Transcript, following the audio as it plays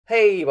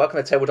Hey, welcome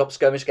to Tabletop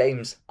Skirmish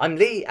Games. I'm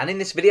Lee, and in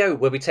this video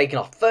we'll be taking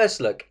our first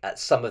look at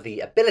some of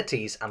the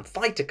abilities and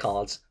fighter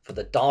cards for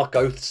the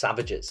Darkoath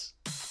Savages.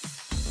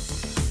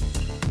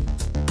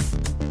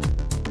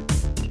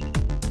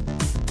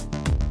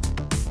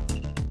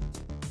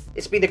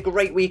 It's been a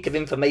great week of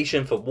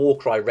information for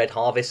Warcry Red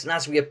Harvest, and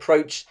as we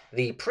approach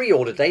the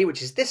pre-order day,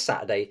 which is this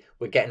Saturday,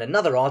 we're getting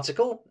another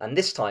article, and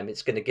this time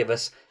it's going to give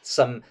us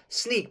some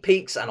sneak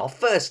peeks and our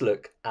first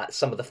look at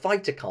some of the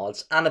fighter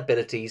cards and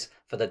abilities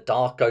for the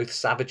Darkoath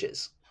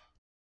Savages.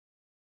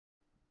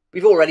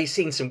 We've already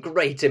seen some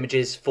great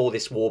images for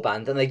this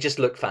warband and they just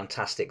look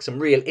fantastic. Some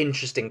real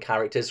interesting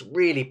characters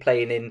really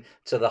playing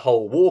into the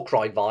whole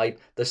Warcry vibe.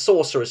 The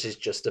Sorceress is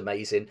just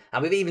amazing,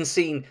 and we've even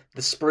seen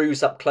the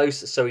sprues up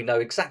close so we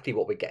know exactly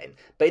what we're getting.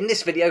 But in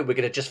this video we're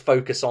going to just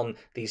focus on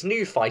these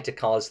new fighter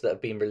cards that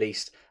have been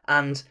released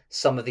and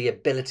some of the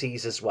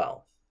abilities as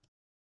well.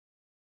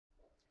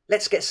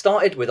 Let's get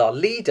started with our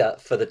leader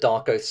for the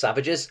Darkoath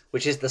Savages,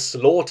 which is the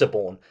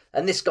Slaughterborn.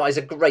 And this guy's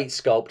a great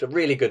sculpt, a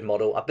really good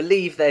model. I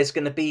believe there's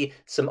going to be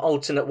some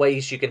alternate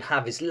ways you can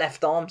have his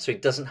left arm so he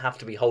doesn't have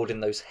to be holding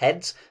those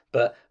heads.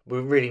 But we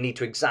really need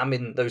to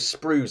examine those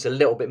sprues a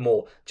little bit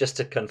more just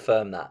to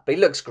confirm that. But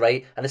he looks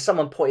great. And as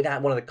someone pointed out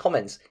in one of the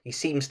comments, he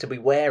seems to be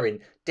wearing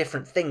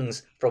different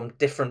things from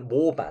different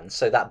warbands.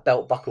 So that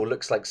belt buckle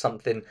looks like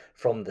something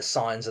from the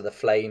Scions of the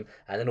Flame,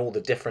 and then all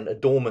the different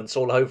adornments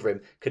all over him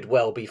could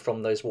well be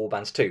from those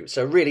warbands too.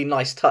 So really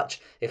nice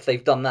touch if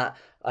they've done that.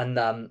 And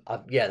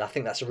yeah, I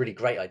think that's a really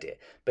great idea.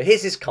 But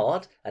here's his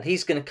card, and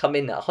he's going to come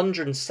in at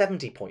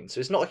 170 points. So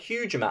it's not a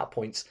huge amount of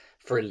points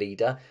for a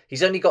leader.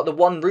 He's only got the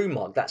one rune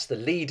mark, that's the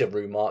leader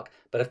rune mark.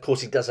 But of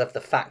course he does have the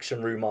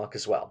faction rune mark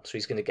as well. So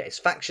he's going to get his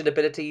faction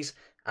abilities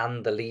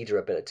and the leader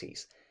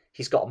abilities.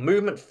 He's got a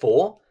movement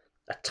 4,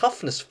 a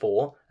toughness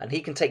 4, and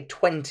he can take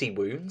 20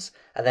 wounds.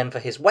 And then for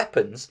his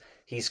weapons,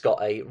 he's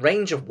got a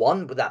range of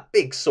 1 with that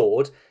big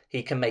sword.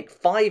 He can make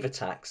 5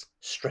 attacks,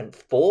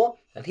 strength 4,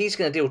 and he's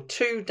going to deal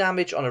 2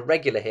 damage on a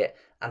regular hit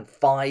and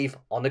 5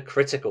 on a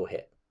critical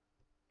hit.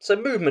 So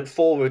movement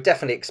 4, we were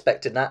definitely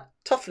expecting that.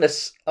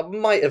 Toughness, I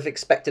might have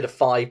expected a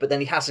 5, but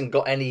then he hasn't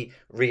got any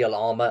real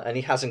armour and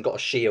he hasn't got a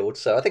shield.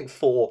 So I think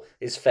 4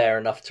 is fair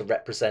enough to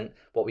represent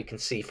what we can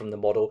see from the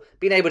model.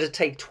 Being able to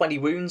take 20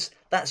 wounds,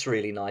 that's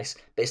really nice.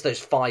 But it's those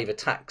 5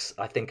 attacks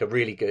I think are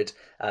really good.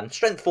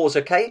 Strength 4 is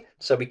okay,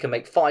 so we can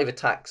make 5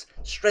 attacks,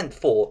 strength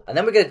 4, and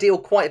then we're going to deal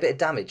quite a bit of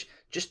damage.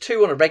 Just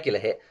 2 on a regular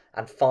hit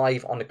and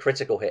 5 on a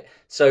critical hit.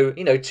 So,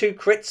 you know, 2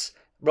 crits,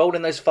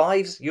 rolling those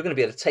 5s, you're going to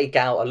be able to take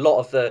out a lot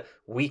of the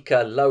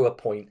weaker, lower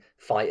point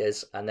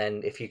fighters. And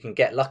then if you can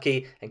get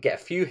lucky and get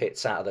a few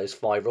hits out of those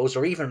 5 rolls,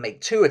 or even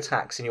make 2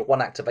 attacks in your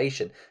 1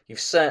 activation, you've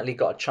certainly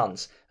got a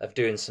chance of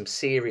doing some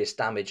serious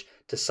damage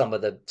to some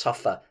of the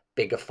tougher,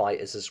 bigger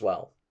fighters as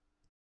well.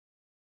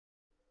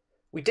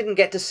 We didn't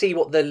get to see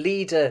what the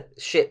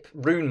leadership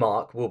rune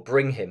mark will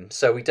bring him,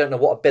 so we don't know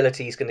what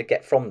ability he's going to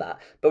get from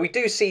that. But we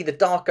do see the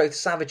Darkoath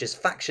Savages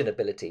faction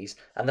abilities,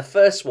 and the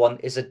first one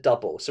is a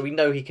double, so we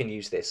know he can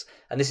use this.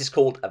 And this is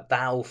called a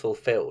Vow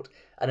Fulfilled.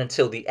 And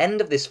until the end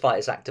of this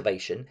fighter's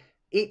activation,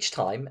 each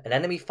time an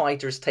enemy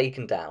fighter is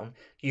taken down,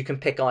 you can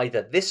pick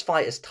either this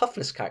fighter's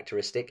toughness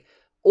characteristic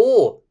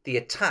or the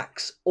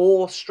attacks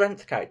or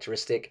strength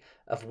characteristic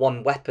of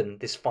one weapon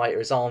this fighter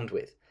is armed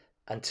with.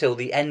 Until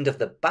the end of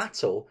the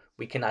battle,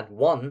 we can add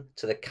 1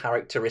 to the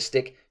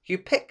characteristic you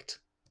picked.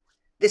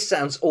 This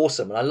sounds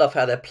awesome, and I love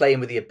how they're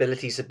playing with the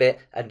abilities a bit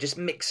and just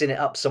mixing it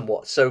up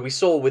somewhat. So we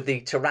saw with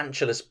the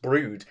Tarantulas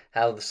Brood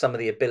how some of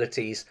the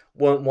abilities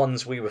weren't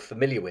ones we were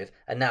familiar with,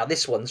 and now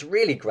this one's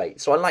really great.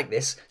 So I like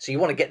this. So you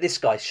want to get this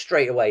guy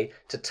straight away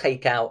to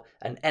take out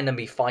an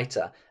enemy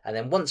fighter, and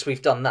then once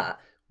we've done that,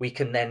 we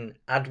can then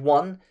add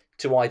 1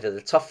 to either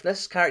the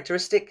toughness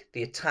characteristic,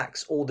 the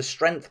attacks, or the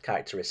strength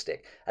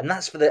characteristic. And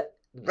that's for the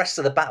rest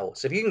of the battle.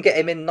 So if you can get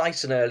him in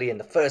nice and early in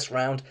the first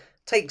round,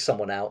 take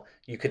someone out,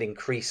 you could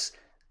increase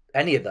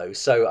any of those.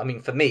 So, I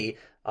mean, for me,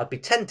 I'd be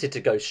tempted to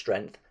go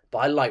strength, but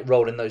I like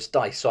rolling those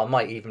dice. So I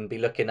might even be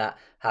looking at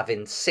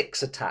having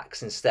 6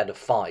 attacks instead of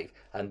 5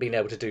 and being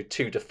able to do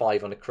 2 to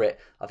 5 on a crit.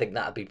 I think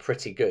that'd be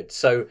pretty good.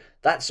 So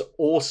that's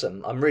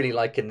awesome. I'm really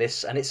liking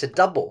this, and it's a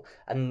double.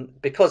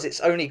 And because it's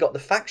only got the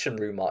faction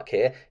rune mark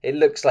here, it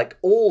looks like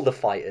all the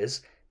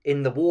fighters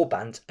in the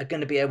warband are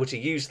going to be able to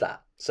use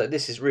that. So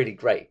this is really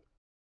great.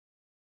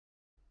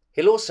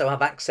 He'll also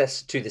have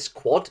access to this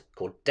quad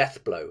called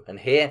Death Blow, and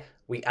here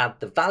we add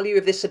the value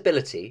of this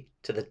ability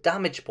to the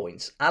damage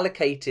points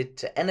allocated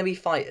to enemy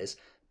fighters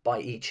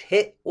by each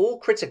hit or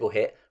critical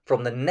hit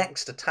from the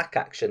next attack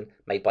action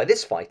made by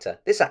this fighter,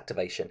 this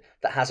activation,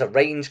 that has a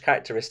range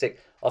characteristic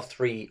of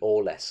 3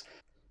 or less.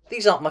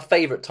 These aren't my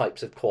favourite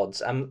types of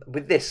quads, and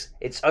with this,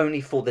 it's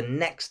only for the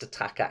next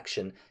attack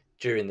action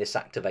during this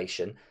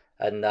activation.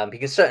 And he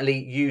can certainly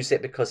use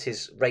it because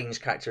his range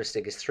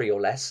characteristic is 3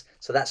 or less,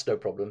 so that's no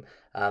problem.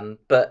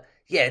 But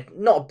yeah,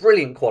 not a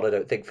brilliant quad, I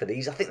don't think, for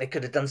these. I think they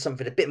could have done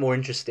something a bit more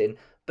interesting.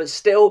 But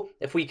still,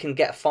 if we can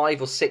get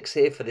 5 or 6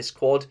 here for this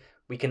quad,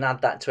 we can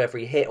add that to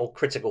every hit or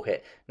critical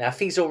hit. Now, if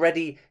he's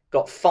already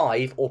got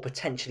 5 or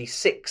potentially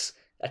 6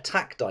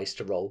 attack dice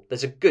to roll,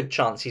 there's a good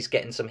chance he's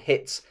getting some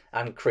hits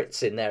and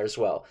crits in there as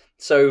well.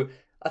 So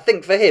I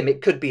think for him,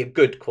 it could be a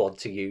good quad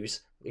to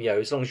use,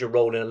 as long as you're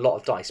rolling a lot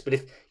of dice. But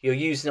if you're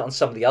using it on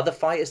some of the other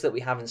fighters that we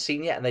haven't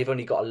seen yet, and they've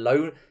only got a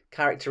low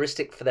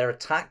characteristic for their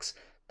attacks,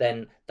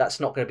 then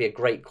that's not going to be a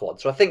great quad.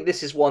 So I think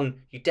this is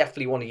one you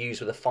definitely want to use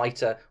with a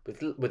fighter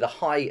with a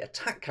high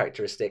attack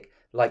characteristic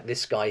like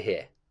this guy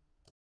here.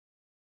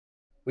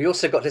 We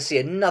also got to see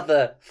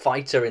another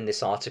fighter in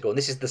this article, and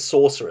this is the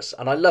Sorceress.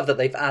 And I love that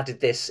they've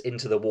added this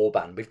into the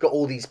warband. We've got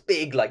all these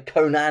big, like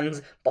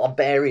Conan's,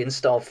 Barbarian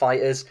style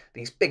fighters,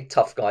 these big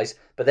tough guys,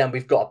 but then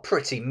we've got a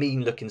pretty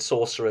mean looking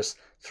Sorceress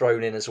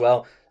thrown in as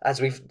well.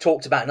 As we've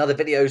talked about in other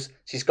videos,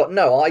 she's got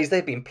no eyes,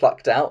 they've been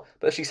plucked out,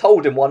 but she's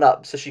holding one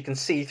up so she can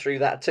see through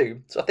that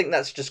too. So I think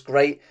that's just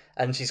great,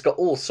 and she's got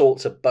all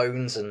sorts of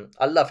bones, and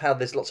I love how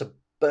there's lots of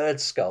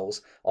bird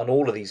skulls on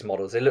all of these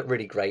models. They look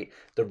really great.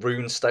 The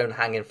rune stone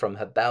hanging from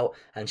her belt,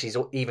 and she's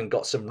even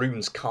got some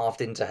runes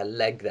carved into her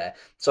leg there.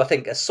 So I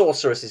think as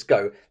Sorceress's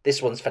go, this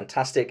one's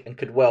fantastic and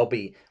could well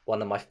be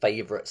one of my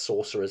favourite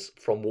Sorcerers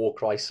from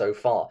Warcry so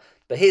far.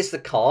 But here's the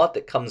card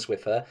that comes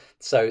with her.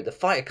 So the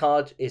fighter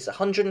card is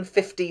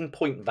 115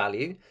 point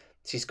value.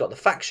 She's got the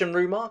faction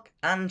rune mark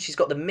and she's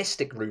got the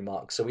mystic rune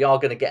mark. So we are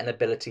going to get an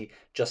ability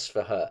just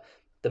for her.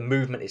 The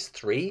movement is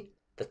 3.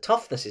 The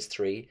toughness is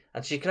 3,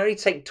 and she can only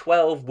take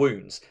 12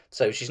 wounds.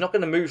 So she's not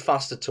going to move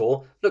fast at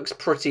all. Looks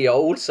pretty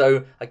old,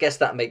 so I guess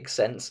that makes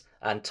sense.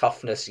 And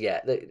toughness, yeah,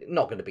 they're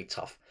not going to be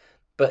tough.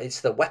 But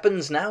it's the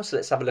weapons now, so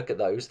let's have a look at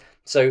those.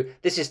 So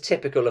this is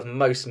typical of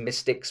most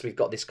mystics. We've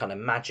got this kind of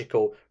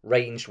magical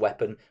ranged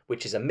weapon,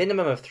 which is a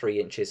minimum of 3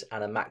 inches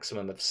and a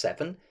maximum of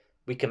 7.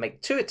 We can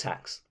make 2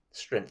 attacks,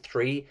 strength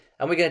 3,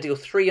 and we're going to deal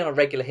 3 on a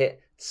regular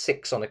hit,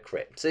 6 on a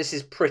crit. So this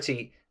is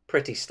pretty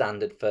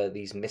standard for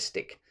these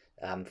mystic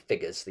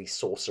figures, these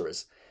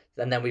sorcerers.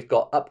 And then we've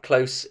got up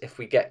close. If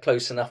we get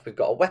close enough, we've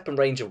got a weapon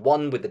range of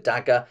 1 with the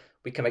dagger.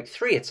 We can make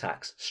 3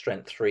 attacks,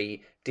 strength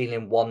 3,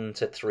 dealing 1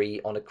 to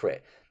 3 on a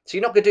crit. So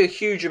you're not going to do a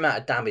huge amount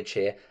of damage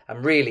here,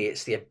 and really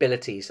it's the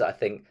abilities that I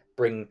think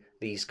bring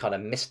these kind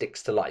of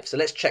mystics to life. So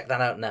let's check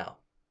that out now.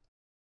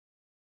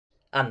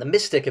 And the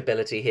mystic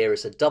ability here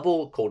is a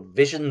double called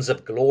Visions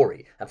of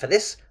Glory, and for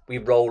this we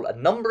roll a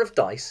number of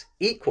dice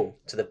equal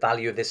to the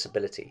value of this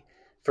ability.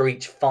 For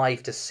each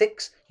 5 to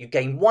 6, you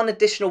gain 1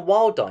 additional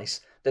wild dice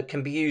that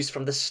can be used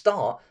from the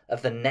start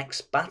of the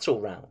next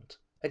battle round.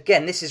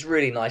 Again, this is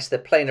really nice. They're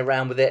playing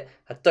around with it.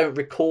 I don't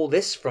recall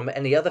this from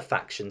any other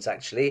factions,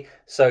 actually.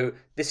 So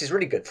this is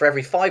really good. For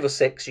every 5 or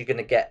 6, you're going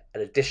to get an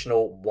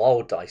additional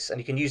wild dice. And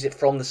you can use it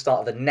from the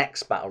start of the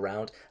next battle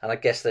round. And I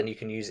guess then you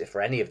can use it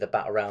for any of the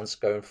battle rounds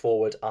going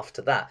forward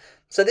after that.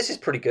 So this is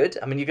pretty good.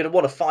 I mean, you're going to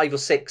want a 5 or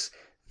 6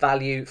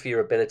 value for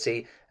your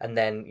ability. And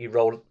then you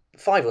roll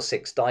 5 or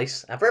 6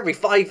 dice, and for every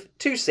 5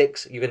 to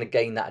 6 you're going to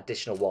gain that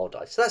additional wild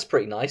dice. So that's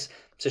pretty nice.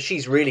 So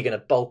she's really going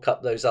to bulk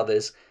up those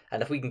others,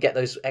 and if we can get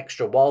those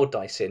extra wild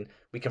dice in,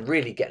 we can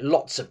really get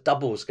lots of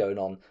doubles going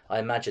on. I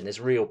imagine there's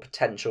real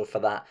potential for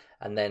that,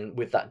 and then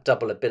with that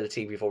double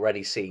ability we've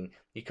already seen,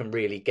 you can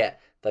really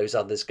get those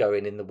others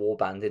going in the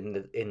warband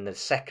in the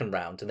second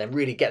round, and then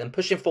really get them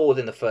pushing forward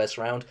in the first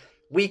round,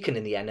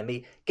 weakening the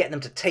enemy, get them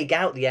to take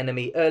out the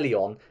enemy early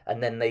on,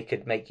 and then they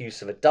could make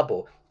use of a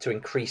double to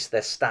increase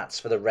their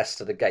stats for the rest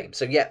of the game.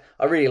 So yeah,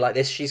 I really like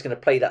this. She's going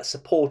to play that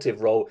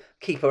supportive role,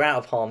 keep her out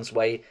of harm's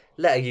way,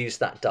 let her use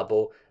that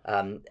double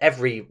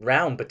every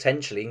round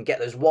potentially, and get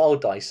those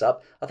wild dice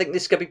up. I think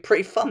this is going to be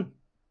pretty fun.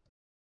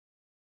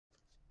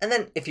 And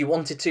then if you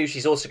wanted to,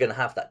 she's also going to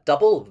have that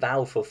double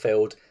vow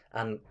fulfilled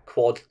and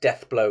quad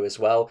death blow as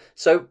well.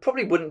 So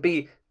probably wouldn't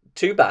be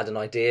too bad an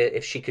idea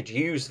if she could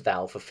use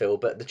Val Fulfill,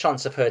 but the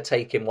chance of her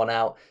taking one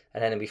out,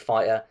 an enemy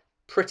fighter,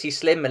 pretty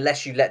slim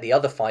unless you let the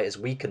other fighters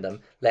weaken them.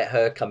 Let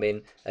her come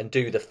in and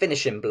do the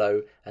finishing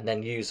blow and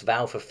then use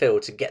Val Fulfill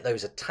to get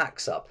those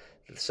attacks up.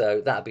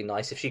 So that'd be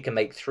nice. If she can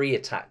make 3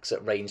 attacks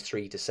at range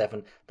 3 to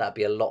 7, that'd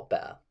be a lot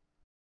better.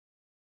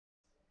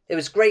 It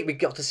was great we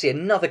got to see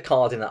another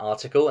card in that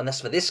article, and that's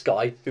for this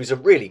guy, who's a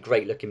really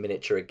great looking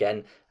miniature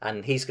again,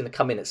 and he's going to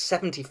come in at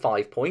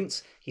 75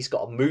 points. He's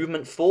got a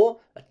movement 4,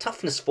 a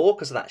toughness 4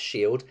 because of that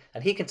shield,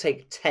 and he can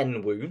take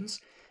 10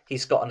 wounds.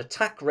 He's got an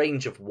attack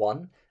range of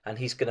 1, and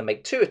he's going to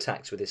make 2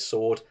 attacks with his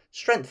sword,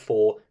 strength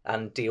 4,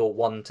 and deal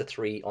 1 to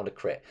 3 on a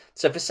crit.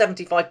 So for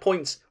 75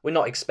 points, we're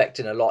not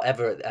expecting a lot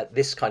ever at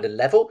this kind of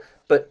level,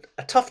 but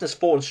a toughness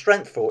 4 and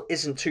strength 4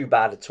 isn't too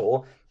bad at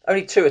all.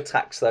 Only 2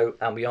 attacks though,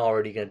 and we are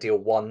already going to deal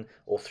 1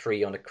 or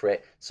 3 on a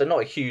crit, so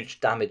not a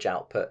huge damage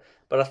output,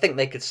 but I think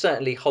they could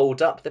certainly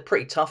hold up. They're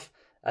pretty tough,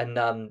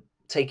 and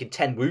taking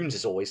 10 wounds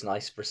is always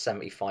nice for a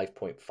 75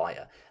 point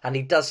fighter. And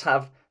he does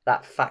have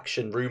that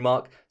faction rune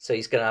mark, so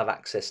he's going to have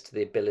access to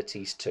the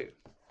abilities too.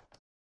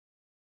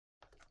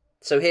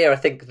 So here I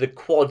think the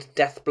quad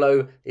death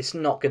blow is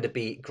not going to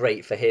be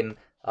great for him.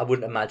 I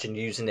wouldn't imagine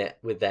using it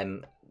with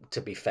them, to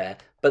be fair.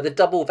 But the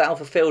double Val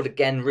Fulfilled,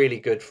 again, really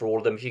good for all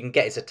of them. If you can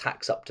get his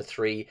attacks up to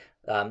 3,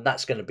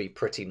 that's going to be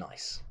pretty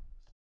nice.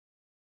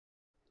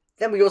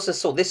 Then we also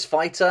saw this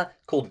fighter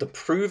called the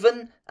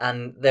Proven,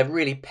 and they're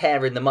really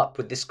pairing them up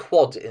with this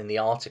quad in the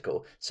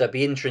article. So it'd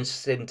be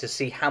interesting to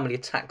see how many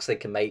attacks they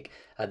can make.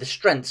 The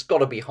strength's got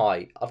to be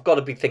high. I've got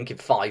to be thinking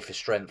 5 for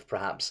strength,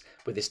 perhaps,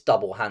 with this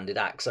double-handed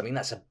axe. I mean,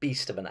 that's a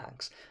beast of an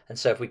axe. And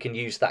so if we can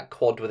use that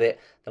quad with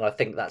it, then I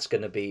think that's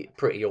going to be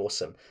pretty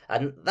awesome.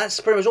 And that's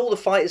pretty much all the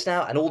fighters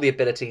now and all the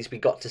abilities we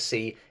got to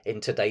see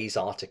in today's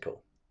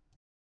article.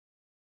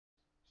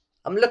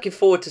 I'm looking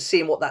forward to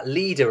seeing what that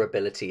leader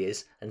ability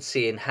is and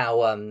seeing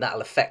how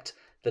that'll affect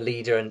the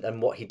leader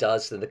and what he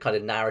does and the kind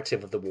of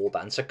narrative of the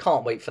warband. So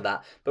can't wait for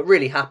that. But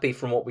really happy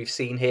from what we've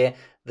seen here.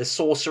 The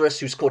Sorceress,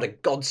 who's called a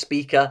God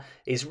Speaker,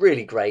 is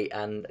really great.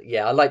 And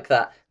yeah, I like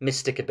that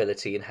mystic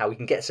ability and how we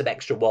can get some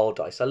extra wild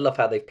dice. I love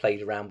how they've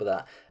played around with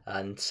that.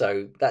 And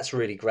so that's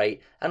really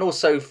great. And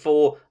also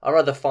for our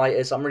other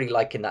fighters, I'm really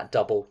liking that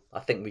double.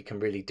 I think we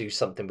can really do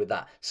something with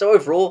that. So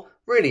overall,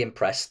 really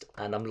impressed.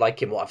 And I'm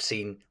liking what I've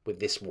seen with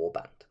this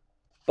warband.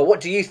 But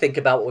what do you think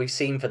about what we've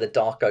seen for the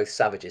Darkoath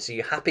Savages? Are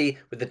you happy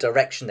with the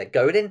direction they're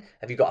going in?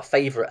 Have you got a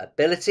favourite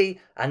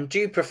ability? And do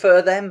you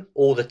prefer them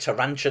or the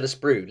Tarantulas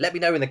Brood? Let me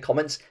know in the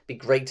comments. It'd be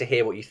great to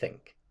hear what you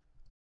think.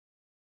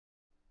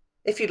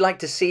 If you'd like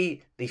to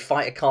see the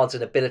fighter cards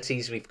and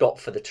abilities we've got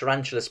for the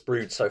Tarantulas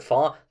Brood so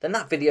far, then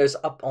that video's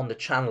up on the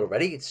channel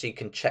already, so you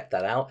can check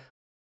that out.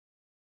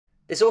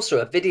 There's also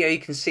a video you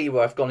can see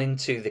where I've gone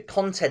into the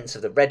contents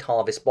of the Red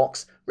Harvest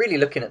box, really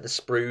looking at the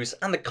sprues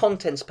and the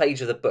contents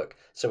page of the book,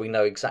 so we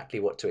know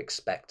exactly what to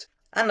expect.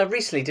 And I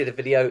recently did a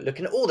video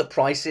looking at all the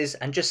prices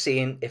and just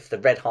seeing if the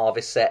Red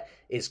Harvest set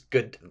is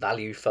good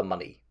value for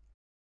money.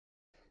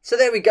 So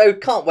there we go,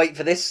 can't wait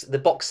for this. The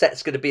box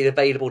set's going to be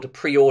available to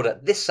pre-order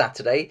this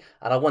Saturday,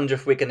 and I wonder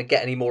if we're going to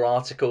get any more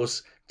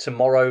articles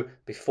tomorrow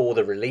before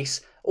the release.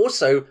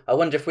 Also, I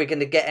wonder if we're going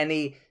to get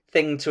any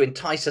thing to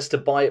entice us to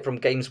buy it from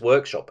Games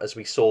Workshop, as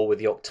we saw with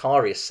the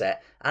Octarius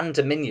set and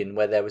Dominion,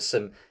 where there was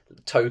some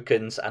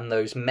tokens and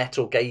those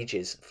metal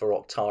gauges for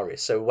Octarius.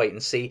 So wait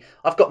and see.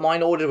 I've got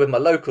mine ordered with my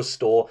local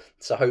store,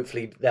 so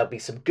hopefully there'll be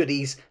some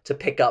goodies to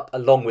pick up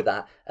along with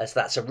that, as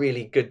that's a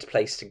really good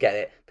place to get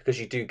it, because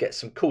you do get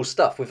some cool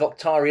stuff. With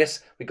Octarius,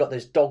 we got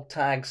those dog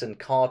tags and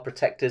card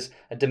protectors,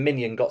 and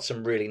Dominion got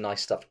some really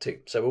nice stuff too.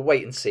 So we'll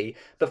wait and see.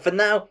 But for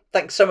now,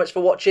 thanks so much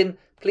for watching.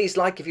 Please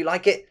like if you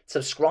like it,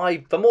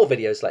 subscribe for more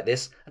videos like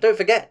this, and don't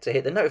forget to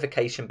hit the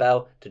notification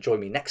bell to join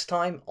me next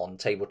time on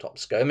Tabletop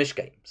Skirmish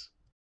Games.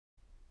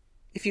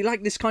 If you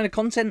like this kind of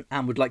content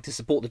and would like to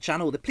support the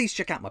channel, then please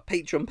check out my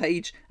Patreon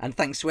page, and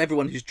thanks to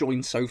everyone who's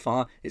joined so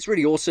far. It's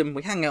really awesome.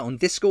 We hang out on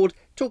Discord,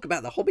 talk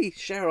about the hobby,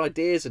 share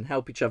ideas and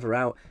help each other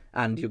out,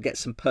 and you'll get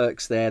some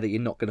perks there that you're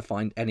not going to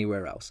find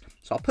anywhere else.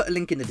 So I'll put a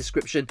link in the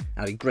description,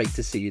 and it'd be great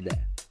to see you there.